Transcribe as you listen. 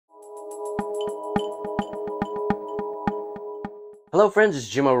Hello friends, it's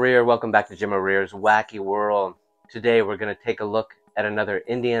Jim O'Rear. Welcome back to Jim O'Rear's Wacky World. Today we're going to take a look at another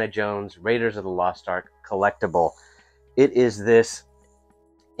Indiana Jones Raiders of the Lost Ark collectible. It is this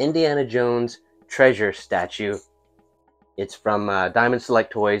Indiana Jones treasure statue. It's from Diamond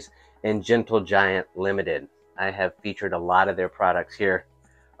Select Toys and Gentle Giant Limited. I have featured a lot of their products here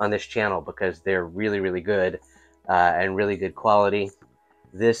on this channel because they're really good and really good quality.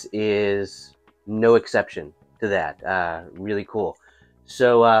 This is no exception to that. Really cool.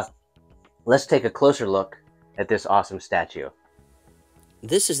 So let's take a closer look at this awesome statue.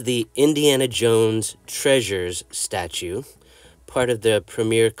 This is the Indiana Jones Treasures statue, part of the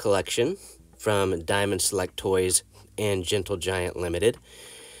Premier Collection from Diamond Select Toys and Gentle Giant Limited.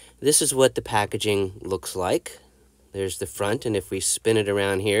 This is what the packaging looks like. There's the front, and if we spin it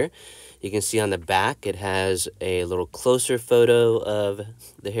around here, you can see on the back it has a little closer photo of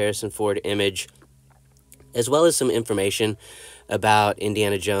the Harrison Ford image, as well as some information about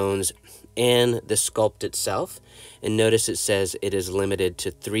Indiana Jones and the sculpt itself. And notice it says it is limited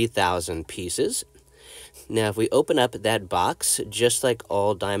to 3,000 pieces. Now, if we open up that box, just like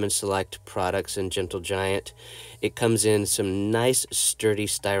all Diamond Select products and Gentle Giant, it comes in some nice, sturdy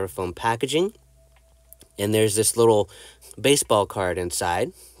styrofoam packaging. And there's this little baseball card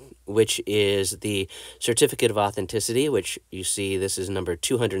inside, which is the certificate of authenticity, which you see this is number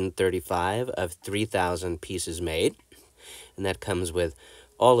 235 of 3,000 pieces made. And that comes with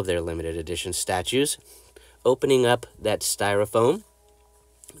all of their limited edition statues. Opening up that styrofoam,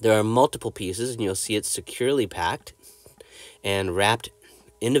 there are multiple pieces, and you'll see it's securely packed and wrapped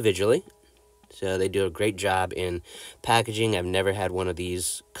individually. So they do a great job in packaging. I've never had one of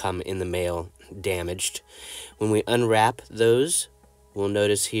these come in the mail damaged. When we unwrap those, we'll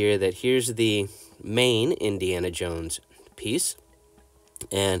notice here that here's the main Indiana Jones piece.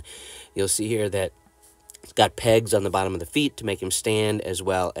 And you'll see here that it's got pegs on the bottom of the feet to make him stand, as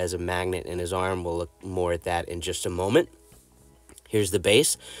well as a magnet in his arm. We'll look more at that in just a moment. Here's the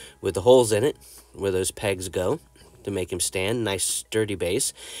base with the holes in it where those pegs go to make him stand. Nice sturdy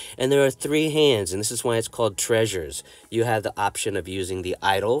base. And there are 3 hands, and this is why it's called Treasures. You have the option of using the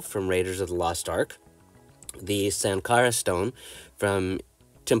idol from Raiders of the Lost Ark, the Sankara stone from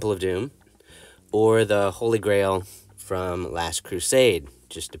Temple of Doom, or the Holy Grail from Last Crusade,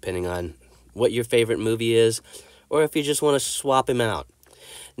 just depending on what your favorite movie is, or if you just want to swap him out.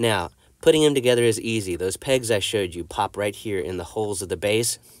 Now, putting him together is easy. Those pegs I showed you pop right here in the holes of the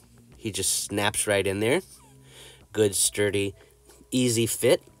base. He just snaps right in there. Good, sturdy, easy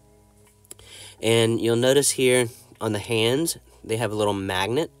fit. And you'll notice here on the hands, they have a little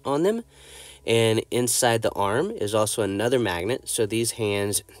magnet on them. And inside the arm is also another magnet, so these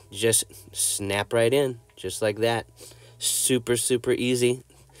hands just snap right in, just like that. Super easy.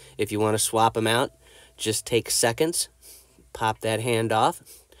 If you want to swap them out, just take seconds, pop that hand off,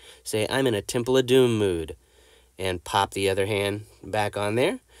 say, I'm in a Temple of Doom mood, and pop the other hand back on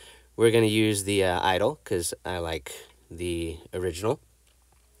there. We're going to use the idol, because I like the original.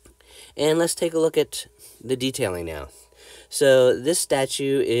 And let's take a look at the detailing now. So this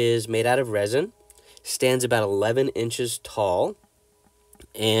statue is made out of resin, stands about 11 inches tall,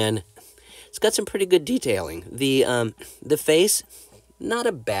 and it's got some pretty good detailing. The face, not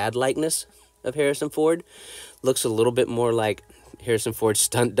a bad likeness of Harrison Ford. Looks a little bit more like Harrison Ford's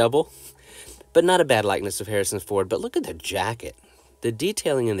stunt double, but not a bad likeness of Harrison Ford. But look at the jacket. The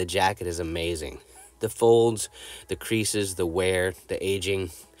detailing in the jacket is amazing. The folds, the creases, the wear, the aging.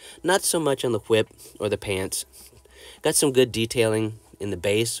 Not so much on the whip or the pants. Got some good detailing in the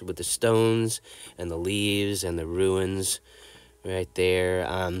base with the stones and the leaves and the ruins right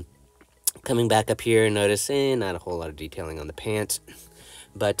there. Coming back up here, notice not a whole lot of detailing on the pants.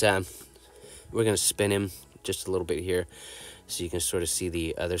 But we're going to spin him just a little bit here so you can sort of see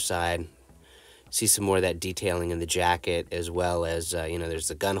the other side. See some more of that detailing in the jacket, as well as, there's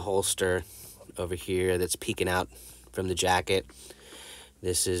the gun holster over here that's peeking out from the jacket.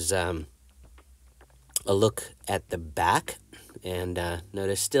 This is a look at the back. And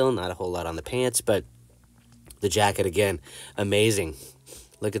notice still not a whole lot on the pants, but the jacket, again, amazing.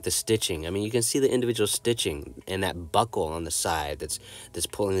 Look at the stitching. I mean, you can see the individual stitching and that buckle on the side that's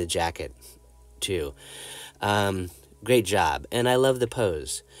pulling the jacket, too. Great job. And I love the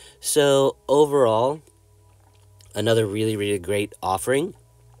pose. So, overall, another really great offering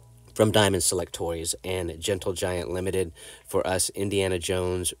from Diamond Select Toys and Gentle Giant Limited for us Indiana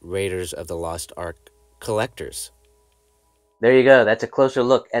Jones Raiders of the Lost Ark collectors. There you go. That's a closer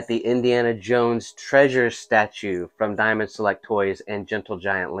look at the Indiana Jones treasure statue from Diamond Select Toys and Gentle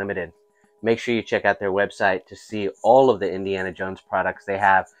Giant Limited. Make sure you check out their website to see all of the Indiana Jones products they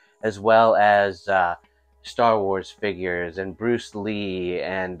have, as well as Star Wars figures and Bruce Lee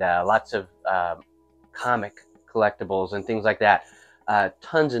and lots of comic collectibles and things like that.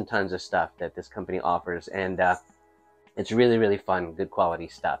 Tons and tons of stuff that this company offers, and it's really, really fun, good quality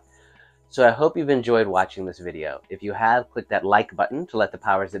stuff. So I hope you've enjoyed watching this video. If you have, click that like button to let the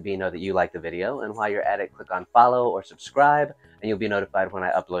powers that be know that you like the video. And while you're at it, click on follow or subscribe, and you'll be notified when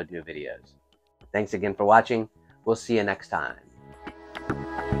I upload new videos. Thanks again for watching. We'll see you next time.